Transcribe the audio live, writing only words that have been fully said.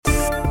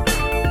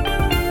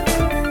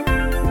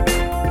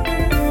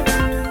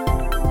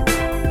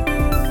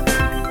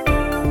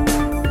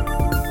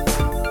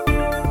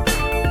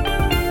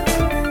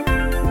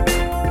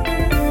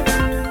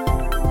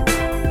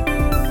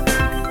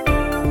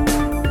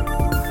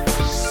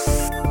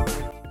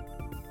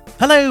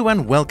Hello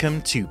and welcome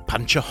to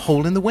Punch a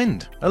Hole in the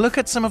Wind, a look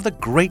at some of the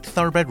great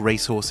thoroughbred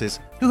racehorses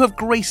who have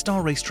graced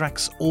our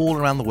racetracks all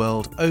around the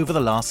world over the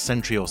last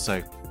century or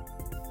so.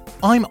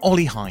 I'm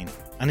Ollie Hine,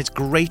 and it's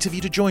great of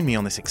you to join me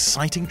on this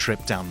exciting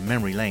trip down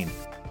memory lane.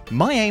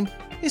 My aim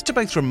is to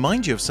both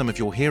remind you of some of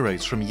your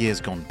heroes from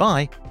years gone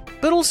by,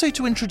 but also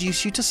to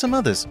introduce you to some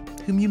others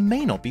whom you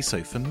may not be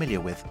so familiar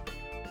with.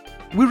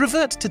 We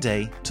revert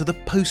today to the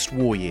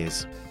post-war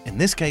years, in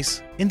this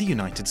case in the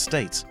United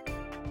States,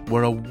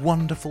 where a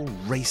wonderful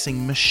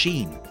racing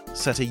machine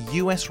set a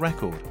US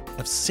record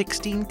of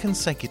 16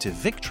 consecutive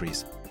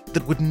victories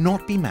that would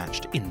not be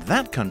matched in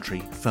that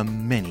country for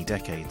many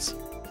decades.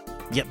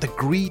 Yet the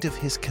greed of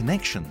his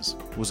connections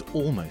was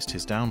almost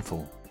his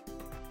downfall.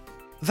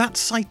 That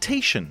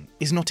Citation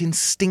is not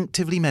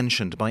instinctively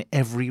mentioned by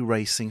every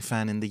racing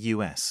fan in the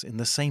US in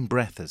the same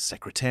breath as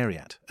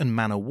Secretariat and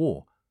Man o'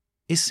 War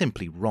is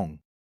simply wrong.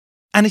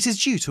 And it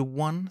is due to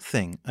one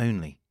thing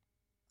only: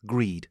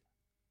 greed.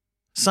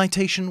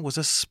 Citation was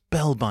a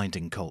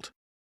spellbinding colt,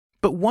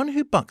 but one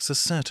who bucks a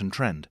certain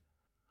trend.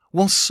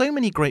 While so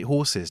many great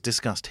horses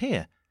discussed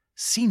here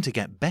seem to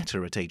get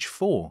better at age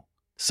 4,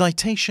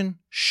 Citation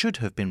should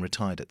have been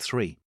retired at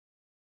 3.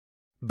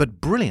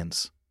 But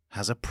brilliance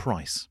has a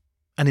price,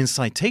 and in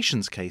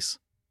Citation's case,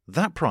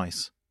 that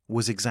price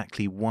was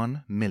exactly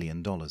 $1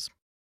 million.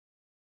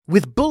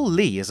 With Bull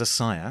Lee as a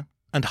sire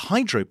and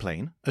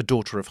Hydroplane, a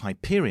daughter of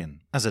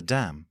Hyperion, as a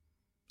dam,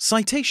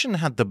 Citation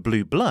had the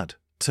blue blood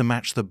to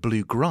match the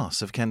blue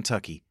grass of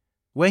Kentucky,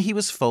 where he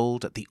was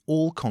foaled at the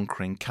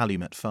all-conquering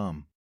Calumet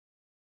Farm.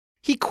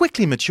 He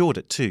quickly matured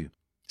at 2,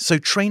 so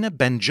trainer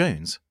Ben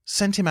Jones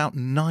sent him out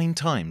 9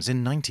 times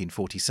in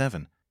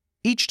 1947,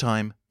 each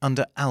time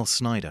under Al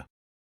Snyder.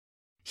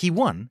 He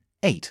won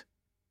 8,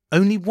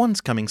 only once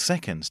coming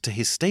second to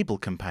his stable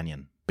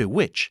companion,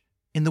 Bewitch,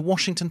 in the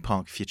Washington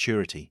Park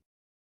Futurity.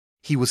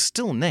 He was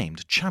still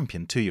named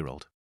champion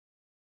 2-year-old.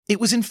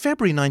 It was in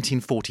February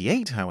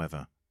 1948,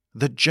 however,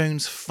 that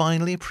Jones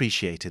finally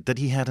appreciated that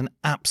he had an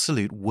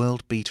absolute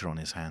world beater on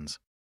his hands.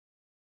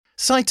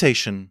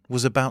 Citation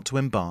was about to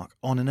embark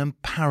on an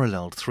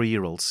unparalleled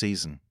 3-year-old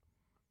season.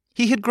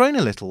 He had grown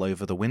a little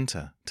over the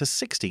winter to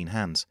 16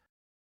 hands,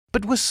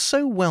 but was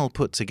so well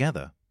put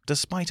together,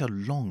 despite a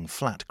long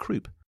flat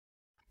croup,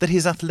 that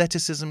his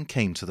athleticism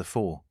came to the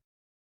fore.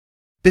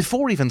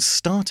 Before even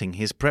starting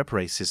his prep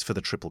races for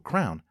the Triple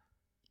Crown,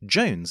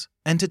 Jones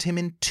entered him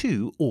in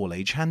 2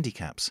 all-age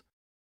handicaps,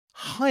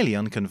 highly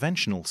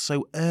unconventional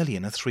so early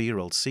in a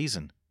 3-year-old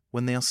season,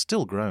 when they are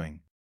still growing.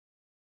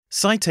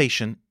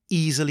 Citation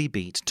easily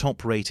beat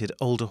top-rated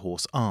older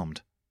horse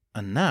Armed,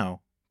 and now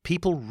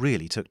people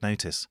really took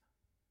notice.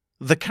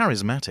 The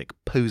charismatic,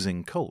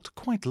 posing colt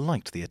quite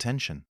liked the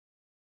attention.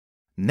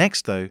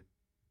 Next, though,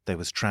 there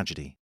was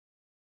tragedy.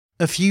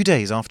 A few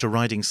days after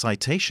riding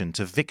Citation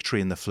to victory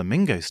in the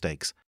Flamingo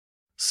Stakes,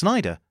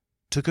 Snyder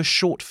took a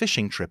short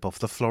fishing trip off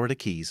the Florida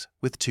Keys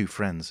with 2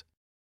 friends.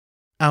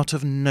 Out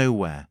of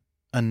nowhere,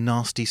 a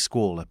nasty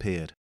squall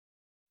appeared.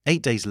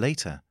 8 days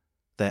later,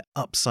 their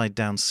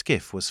upside-down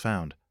skiff was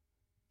found,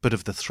 but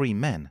of the 3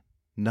 men,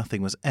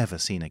 nothing was ever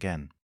seen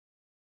again.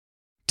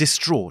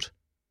 Distraught,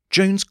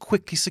 Jones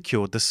quickly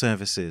secured the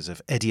services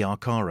of Eddie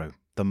Arcaro,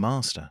 the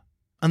master,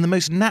 and the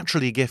most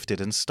naturally gifted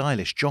and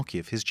stylish jockey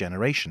of his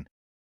generation,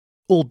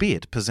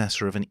 albeit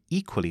possessor of an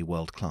equally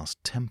world-class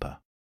temper.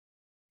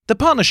 The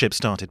partnership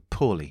started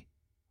poorly,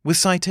 with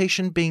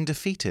Citation being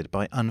defeated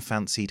by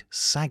unfancied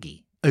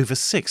Saggy over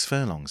 6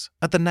 furlongs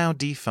at the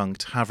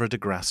now-defunct Havre de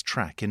Grace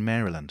track in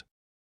Maryland.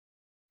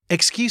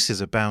 Excuses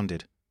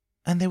abounded,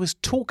 and there was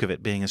talk of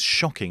it being as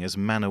shocking as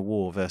Man o'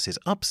 War versus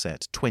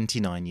Upset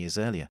 29 years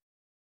earlier.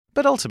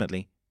 But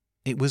ultimately,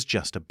 it was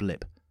just a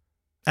blip.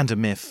 And a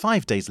mere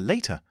 5 days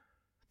later,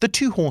 the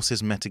 2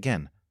 horses met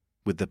again,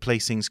 with the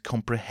placings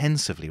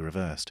comprehensively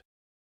reversed.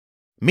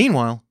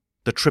 Meanwhile,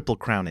 the Triple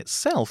Crown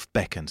itself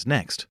beckoned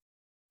next,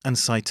 and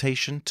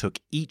Citation took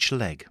each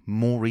leg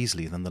more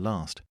easily than the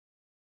last.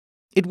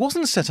 It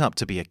wasn't set up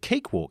to be a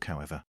cakewalk,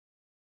 however.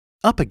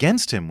 Up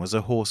against him was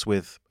a horse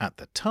with, at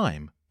the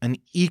time, an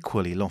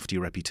equally lofty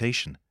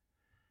reputation.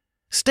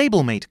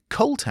 Stablemate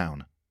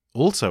Coletown,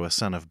 also a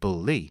son of Bull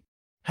Lee,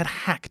 had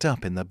hacked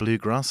up in the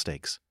Bluegrass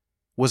Stakes,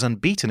 was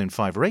unbeaten in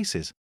 5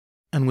 races,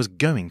 and was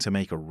going to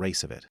make a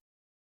race of it.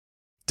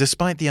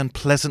 Despite the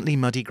unpleasantly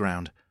muddy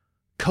ground,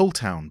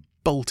 Coletown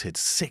bolted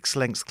 6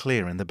 lengths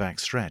clear in the back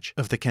stretch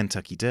of the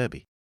Kentucky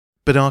Derby,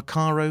 but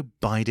Arcaro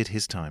bided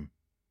his time,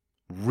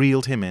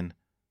 reeled him in,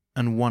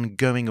 and won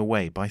going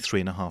away by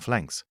 3.5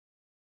 lengths.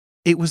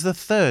 It was the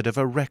third of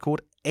a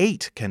record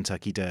 8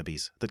 Kentucky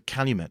Derbies that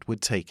Calumet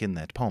would take in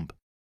their pomp.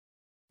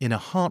 In a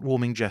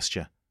heartwarming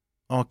gesture,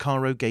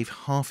 Arcaro gave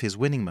half his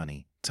winning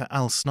money to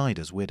Al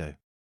Snyder's widow.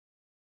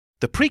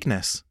 The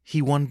Preakness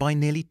he won by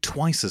nearly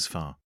twice as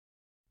far,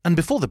 and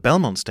before the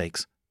Belmont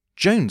Stakes,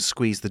 Jones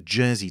squeezed the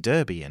Jersey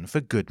Derby in for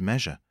good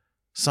measure,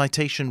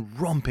 Citation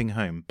romping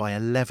home by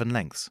 11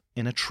 lengths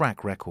in a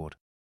track record.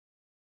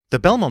 The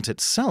Belmont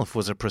itself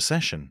was a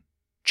procession,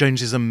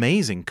 Jones's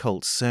amazing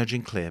colt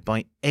surging clear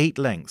by 8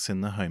 lengths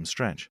in the home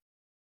stretch.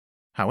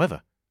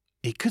 However,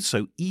 It could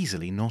so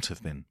easily not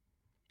have been.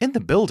 In the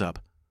build-up,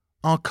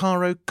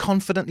 Arcaro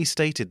confidently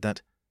stated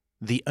that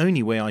the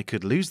only way I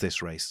could lose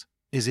this race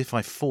is if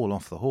I fall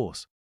off the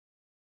horse.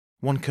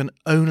 One can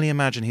only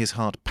imagine his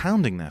heart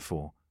pounding,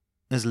 therefore,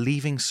 as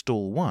leaving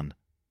stall 1,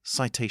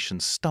 Citation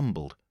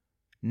stumbled,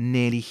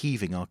 nearly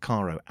heaving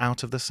Arcaro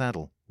out of the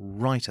saddle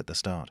right at the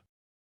start.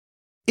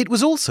 It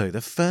was also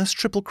the first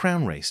Triple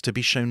Crown race to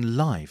be shown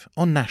live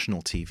on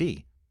national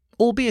TV,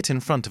 albeit in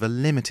front of a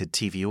limited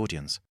TV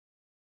audience.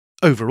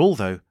 Overall,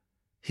 though,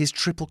 his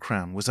Triple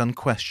Crown was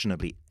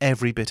unquestionably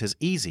every bit as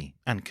easy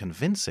and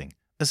convincing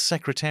as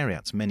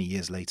Secretariat's many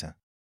years later.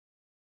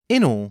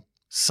 In all,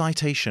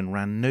 Citation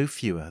ran no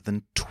fewer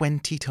than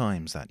 20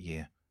 times that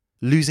year,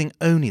 losing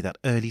only that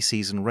early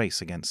season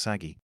race against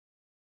Saggy.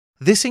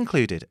 This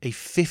included a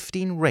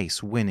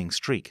 15-race winning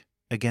streak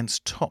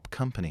against top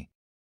company.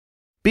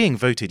 Being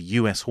voted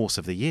US Horse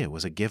of the Year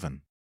was a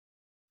given.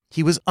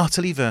 He was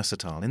utterly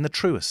versatile in the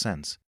truest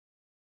sense.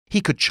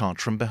 He could charge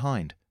from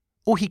behind,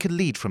 or he could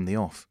lead from the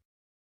off.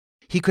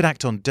 He could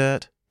act on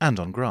dirt and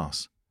on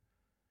grass.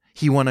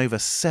 He won over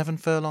 7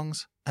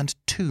 furlongs and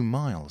 2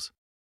 miles.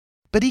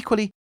 But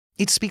equally,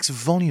 it speaks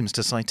volumes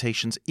to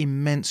Citation's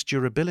immense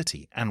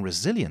durability and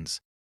resilience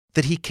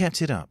that he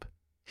kept it up,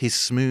 his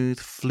smooth,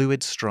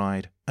 fluid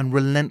stride and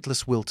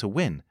relentless will to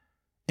win,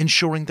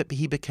 ensuring that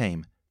he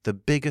became the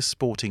biggest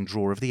sporting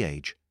draw of the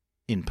age,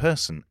 in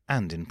person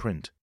and in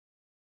print.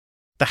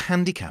 The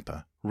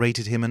handicapper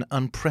rated him an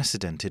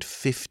unprecedented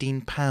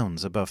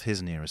 £15 above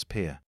his nearest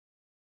peer.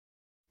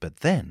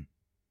 But then,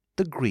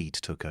 the greed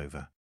took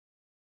over.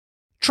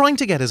 Trying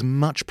to get as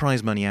much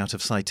prize money out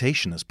of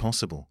Citation as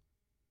possible,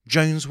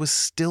 Jones was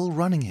still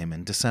running him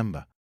in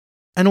December,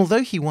 and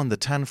although he won the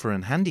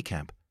Tanforan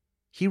handicap,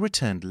 he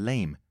returned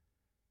lame.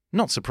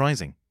 Not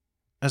surprising,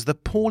 as the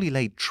poorly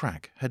laid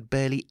track had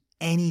barely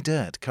any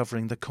dirt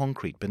covering the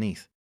concrete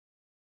beneath.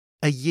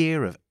 A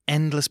year of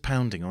endless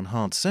pounding on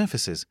hard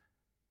surfaces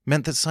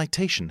meant that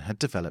Citation had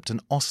developed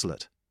an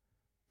ocelot,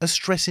 a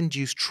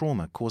stress-induced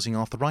trauma causing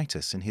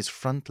arthritis in his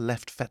front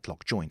left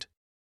fetlock joint.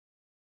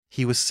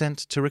 He was sent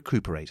to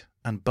recuperate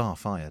and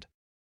bar-fired.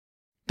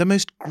 The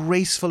most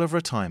graceful of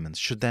retirements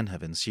should then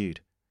have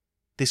ensued.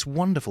 This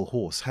wonderful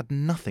horse had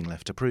nothing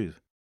left to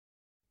prove.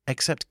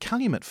 Except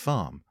Calumet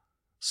Farm,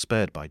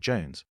 spurred by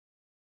Jones,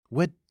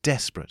 were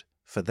desperate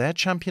for their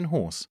champion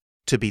horse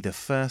to be the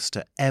first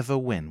to ever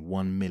win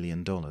 $1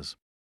 million.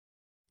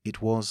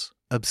 It was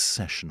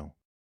obsessional.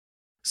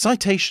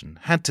 Citation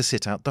had to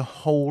sit out the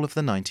whole of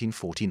the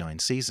 1949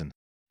 season,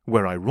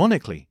 where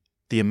ironically,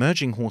 the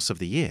emerging horse of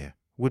the year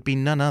would be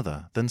none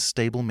other than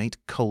stablemate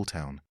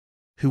Coaltown,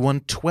 who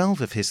won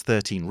 12 of his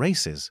 13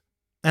 races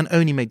and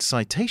only made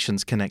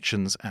Citation's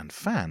connections and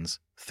fans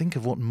think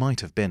of what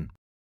might have been.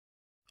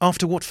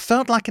 After what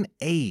felt like an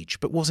age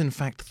but was in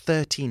fact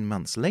 13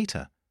 months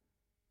later,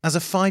 as a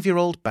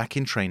 5-year-old back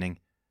in training,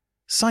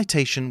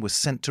 Citation was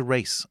sent to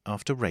race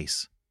after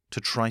race to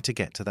try to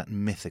get to that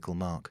mythical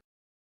mark.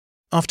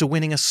 After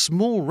winning a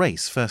small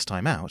race first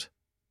time out,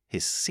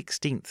 his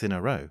 16th in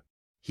a row,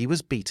 he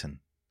was beaten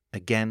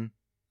again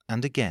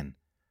and again,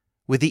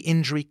 with the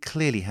injury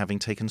clearly having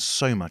taken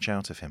so much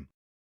out of him.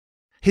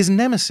 His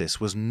nemesis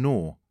was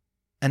Knorr,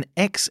 an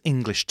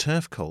ex-English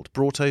turf colt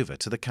brought over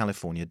to the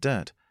California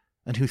dirt,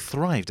 and who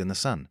thrived in the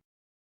sun.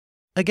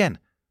 Again,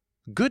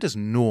 good as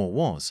Knorr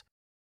was,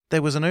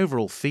 there was an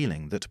overall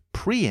feeling that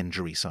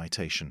pre-injury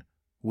Citation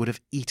would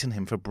have eaten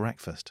him for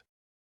breakfast.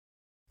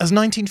 As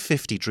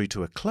 1950 drew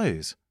to a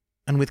close,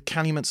 and with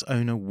Calumet's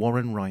owner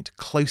Warren Wright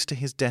close to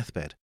his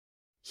deathbed,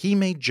 he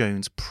made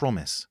Jones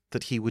promise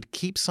that he would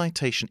keep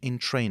Citation in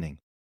training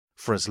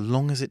for as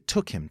long as it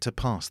took him to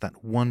pass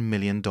that $1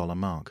 million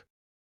mark.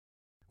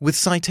 With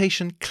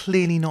Citation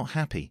clearly not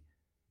happy,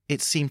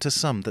 it seemed to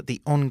some that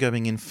the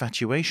ongoing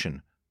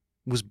infatuation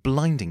was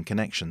blinding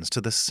connections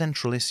to the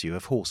central issue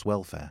of horse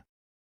welfare.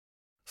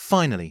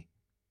 Finally,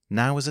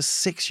 now as a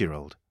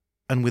 6-year-old,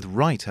 and with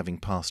Wright having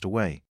passed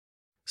away,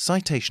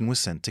 Citation was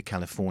sent to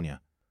California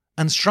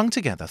and strung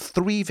together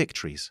 3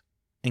 victories,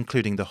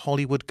 including the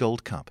Hollywood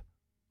Gold Cup,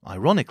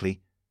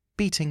 ironically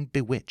beating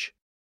Bewitch.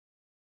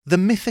 The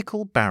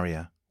mythical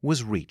barrier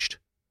was reached,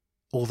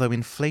 although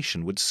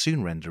inflation would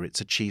soon render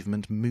its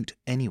achievement moot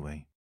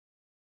anyway.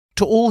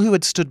 To all who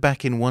had stood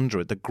back in wonder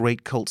at the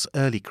great colt's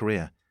early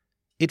career,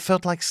 it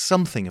felt like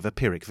something of a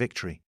Pyrrhic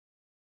victory.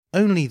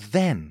 Only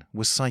then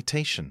was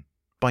Citation,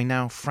 by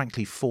now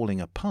frankly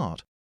falling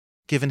apart,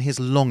 given his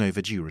long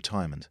overdue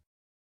retirement.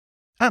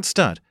 At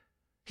stud,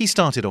 he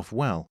started off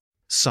well,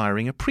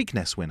 siring a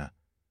Preakness winner,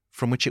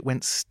 from which it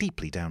went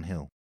steeply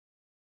downhill.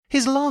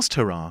 His last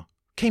hurrah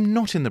came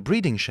not in the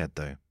breeding shed,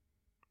 though,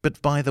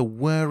 but by the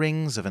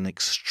whirrings of an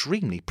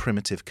extremely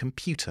primitive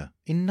computer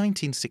in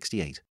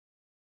 1968.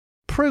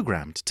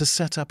 Programmed to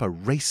set up a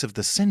race of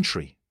the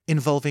century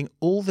involving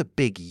all the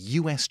big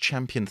US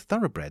champion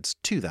thoroughbreds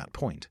to that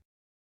point.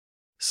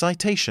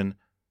 Citation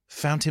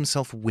found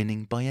himself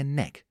winning by a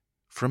neck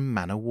from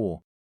Man o'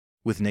 War,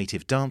 with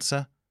Native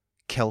Dancer,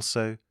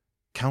 Kelso,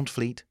 Count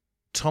Fleet,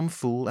 Tom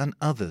Fool and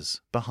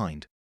others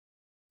behind.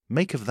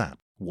 Make of that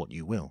what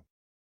you will.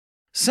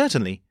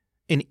 Certainly,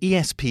 in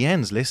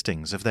ESPN's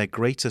listings of their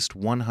greatest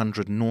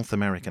 100 North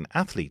American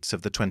athletes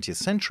of the 20th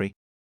century,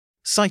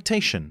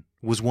 Citation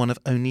was one of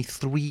only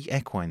 3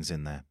 equines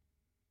in there,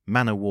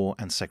 Man o' War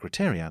and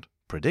Secretariat,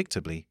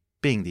 predictably,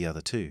 being the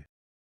other 2.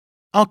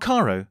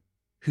 Alcaro,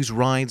 whose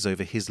rides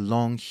over his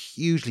long,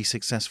 hugely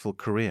successful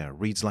career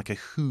reads like a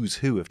who's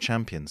who of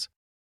champions,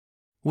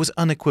 was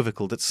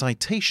unequivocal that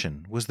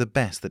Citation was the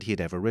best that he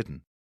had ever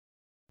ridden.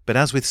 But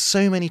as with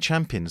so many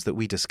champions that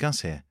we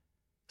discuss here,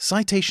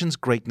 Citation's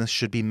greatness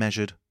should be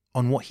measured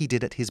on what he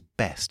did at his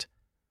best,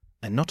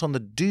 and not on the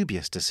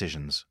dubious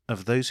decisions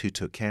of those who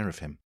took care of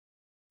him.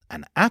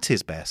 And at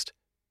his best,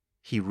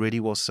 he really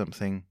was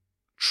something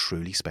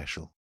truly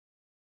special.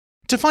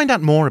 To find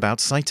out more about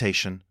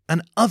Citation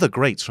and other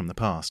greats from the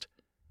past,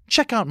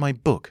 check out my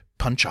book,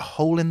 Punch a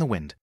Hole in the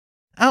Wind,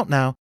 out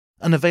now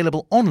and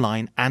available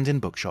online and in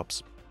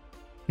bookshops.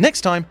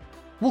 Next time,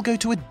 we'll go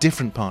to a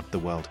different part of the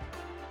world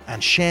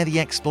and share the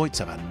exploits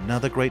of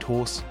another great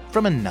horse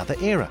from another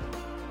era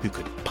who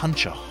could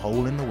punch a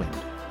hole in the wind.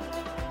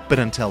 But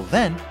until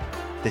then,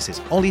 this is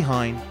Ollie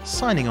Hine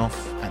signing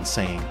off and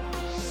saying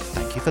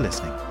thank you for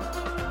listening.